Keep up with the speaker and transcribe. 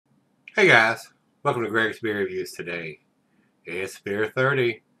Hey guys, welcome to Gregsbeerreviews today. It's Beer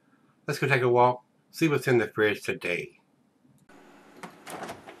 30. Let's go take a walk, see what's in the fridge today.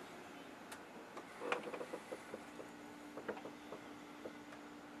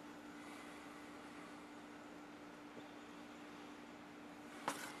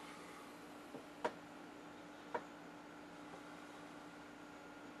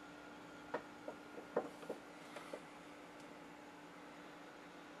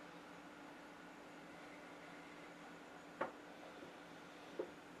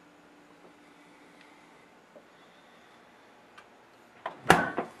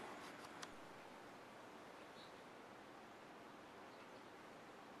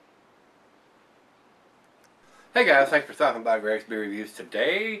 Hey guys, thanks for stopping by Gregsbeerreviews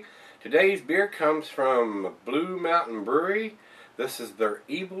today. Today's beer comes from Blue Mountain Brewery. This is their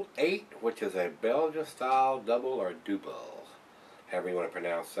Evil 8, which is a Belgian style double or dubbel, however you want to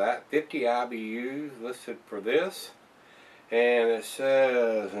pronounce that. 50 IBUs listed for this. And it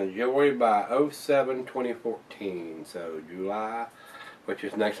says enjoyed by 07-2014, so July, which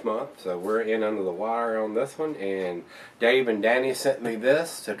is next month. So we're in under the wire on this one, and Dave and Danny sent me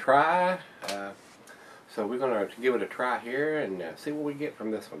this to try. So we're going to give it a try here and see what we get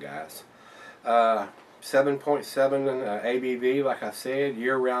from this one, guys. 7.7 ABV, like I said,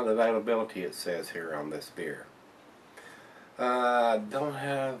 year-round availability it says here on this beer. Don't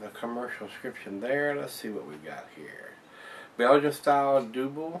have a commercial description there. Let's see what we got here. Belgian style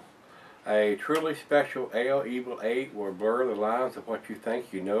Dubbel, a truly special ale. Evil 8 will blur the lines of what you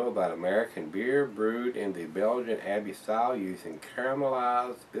think you know about American beer, brewed in the Belgian Abbey style using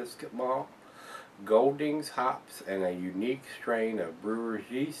caramelized biscuit malt, Goldings hops, and a unique strain of brewer's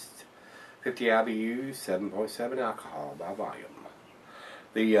yeast. 50 IBUs, 7.7 alcohol by volume.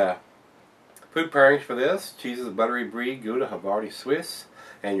 The food pairings for this: cheeses, buttery brie, Gouda, Havarti, Swiss,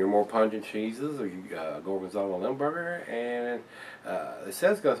 and your more pungent cheeses, Gorgonzola, Limburger, and it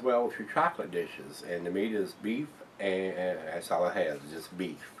says it goes well with your chocolate dishes. And the meat is beef, and that's all it has, just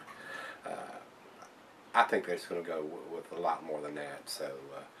beef. I think that's going to go with a lot more than that. So,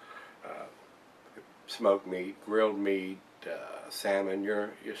 smoked meat, grilled meat, salmon,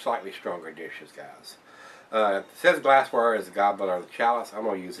 your slightly stronger dishes, guys. It says glassware is a goblet or the chalice. I'm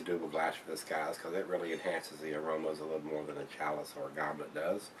going to use a double glass for this, guys, because it really enhances the aromas a little more than a chalice or a goblet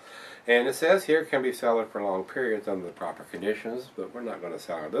does. And it says here can be cellared for long periods under the proper conditions, but we're not going to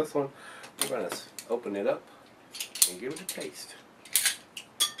cellar this one. We're going to open it up and give it a taste.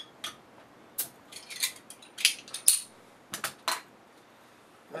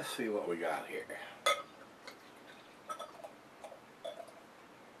 Let's see what we got here.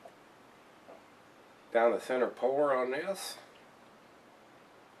 Down the center pour on this.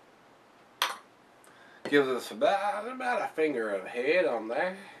 Gives us about a finger of head on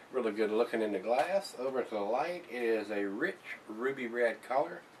there. Really good looking in the glass. Over to the light, it is a rich ruby red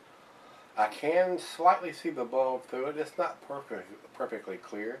color. I can slightly see the bulb through it. It's not perfectly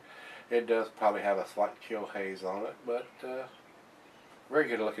clear. It does probably have a slight chill haze on it, but very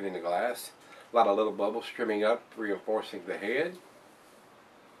good looking in the glass. A lot of little bubbles streaming up, reinforcing the head.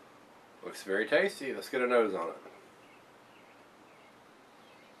 Looks very tasty. Let's get a nose on it.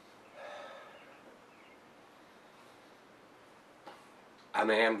 I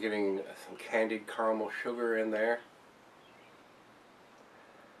am getting some candied caramel sugar in there.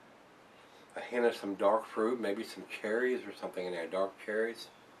 A hint of some dark fruit, maybe some cherries or something in there, dark cherries.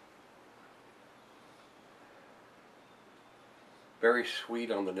 Very sweet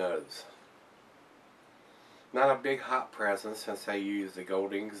on the nose. Not a big hop presence since I use the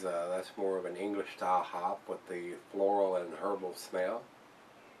Goldings. That's more of an English style hop with the floral and herbal smell.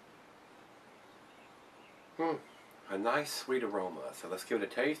 A nice sweet aroma. So let's give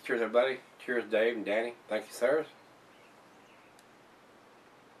it a taste. Cheers everybody. Cheers Dave and Danny. Thank you, sirs.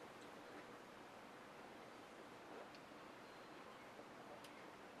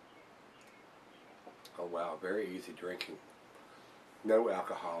 Oh wow, very easy drinking. No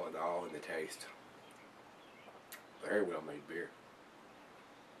alcohol at all in the taste. Very well made beer.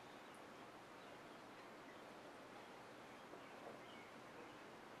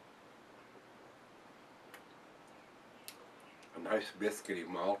 A nice biscuity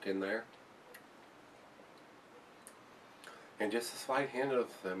malt in there. And just a slight hint of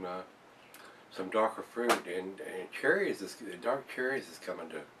some darker fruit and cherries. Dark cherries is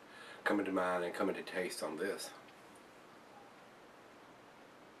coming to mind and coming to taste on this.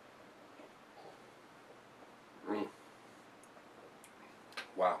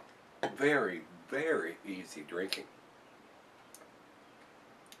 Wow, very, very easy drinking.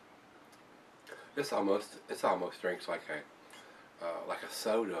 It's almost drinks like a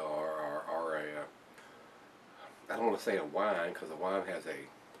soda or I don't want to say a wine, because a wine has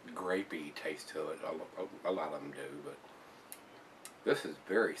a grapey taste to it. A lot of them do, but this is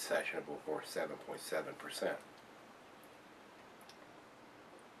very sessionable for 7.7%.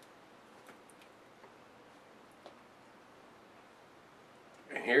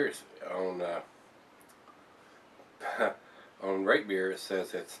 And here's on on Rate Beer, it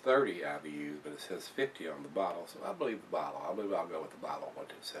says it's 30 IBUs, but it says 50 on the bottle, so I believe the bottle. I believe I'll go with the bottle, what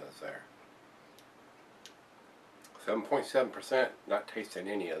it says there. 7.7%, not tasting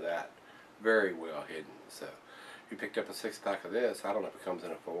any of that. Very well hidden. So, if you picked up a 6-pack of this, I don't know if it comes in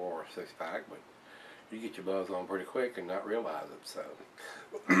a 4 or 6-pack, but you get your buzz on pretty quick and not realize it. So,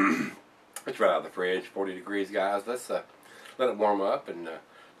 it's right out of the fridge, 40 degrees, guys. Let's let it warm up and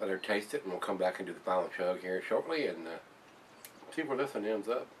let her taste it, and we'll come back and do the final chug here shortly and see where this one ends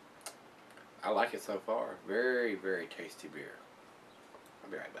up. I like it so far. Very, very tasty beer. I'll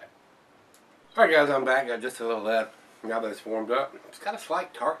be right back. Alright guys, I'm back. Got just a little left. Now that it's warmed up, it's got a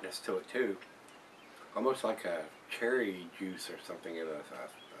slight tartness to it too. Almost like a cherry juice or something. A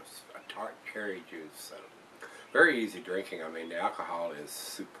tart cherry juice. So very easy drinking. I mean, the alcohol is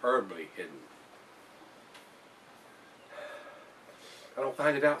superbly hidden. I don't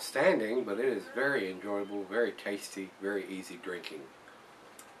find it outstanding, but it is very enjoyable, very tasty, very easy drinking.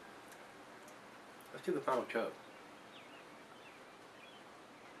 Let's do the final chug.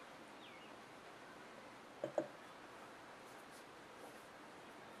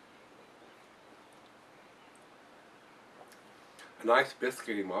 A nice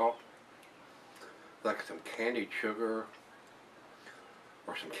biscuity malt, like some candied sugar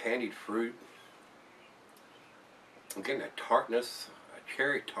or some candied fruit. I'm getting a tartness, a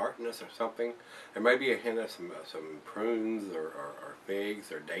cherry tartness or something. There may be a hint of some prunes or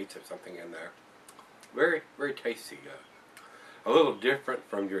figs or dates or something in there. Very, very tasty. A little different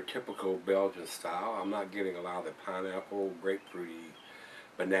from your typical Belgian style. I'm not getting a lot of the pineapple, grapefruity,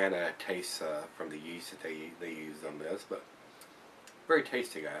 banana taste from the yeast that they use on this, but very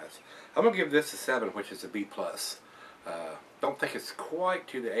tasty, guys. I'm going to give this a 7, which is a B+. Don't think it's quite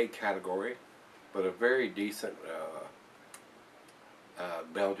to the A category, but a very decent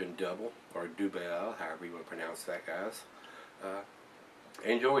Belgian Dubbel, or Dubbel, however you want to pronounce that, guys. I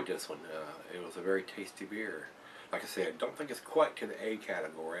enjoyed this one. It was a very tasty beer. Like I said, don't think it's quite to the A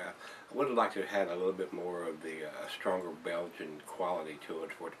category. I would have liked to have had a little bit more of the stronger Belgian quality to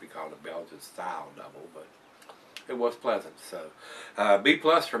it for it to be called a Belgian style double, but it was pleasant. So B+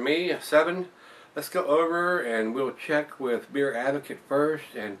 for me, 7. Let's go over and we'll check with Beer Advocate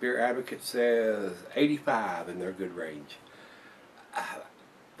first, and Beer Advocate says 85 in their good range.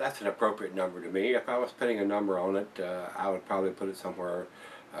 That's an appropriate number to me. If I was putting a number on it, I would probably put it somewhere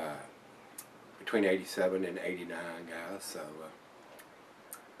between 87 and 89, guys. So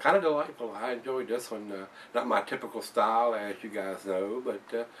kind of delightful. I enjoyed this one. Not my typical style, as you guys know, but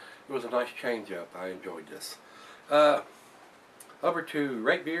it was a nice change up. I enjoyed this. Over to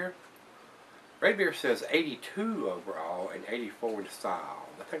Rate Beer. Rate Beer says 82 overall and 84 in style.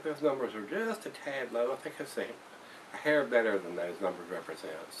 I think those numbers are just a tad low. I think it's a hair better than those numbers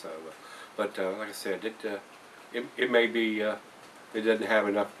represent. So, but like I said, it may be it doesn't have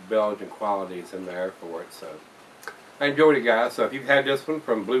enough Belgian qualities in there for it. So I enjoyed it, guys. So if you've had this one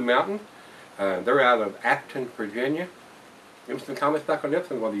from Blue Mountain, they're out of Acton, Virginia. Give me some comments back on this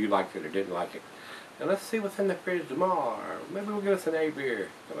one, whether you liked it or didn't like it. And let's see what's in the fridge tomorrow. Maybe we'll get us an A beer.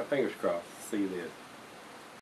 Got my fingers crossed. See you then.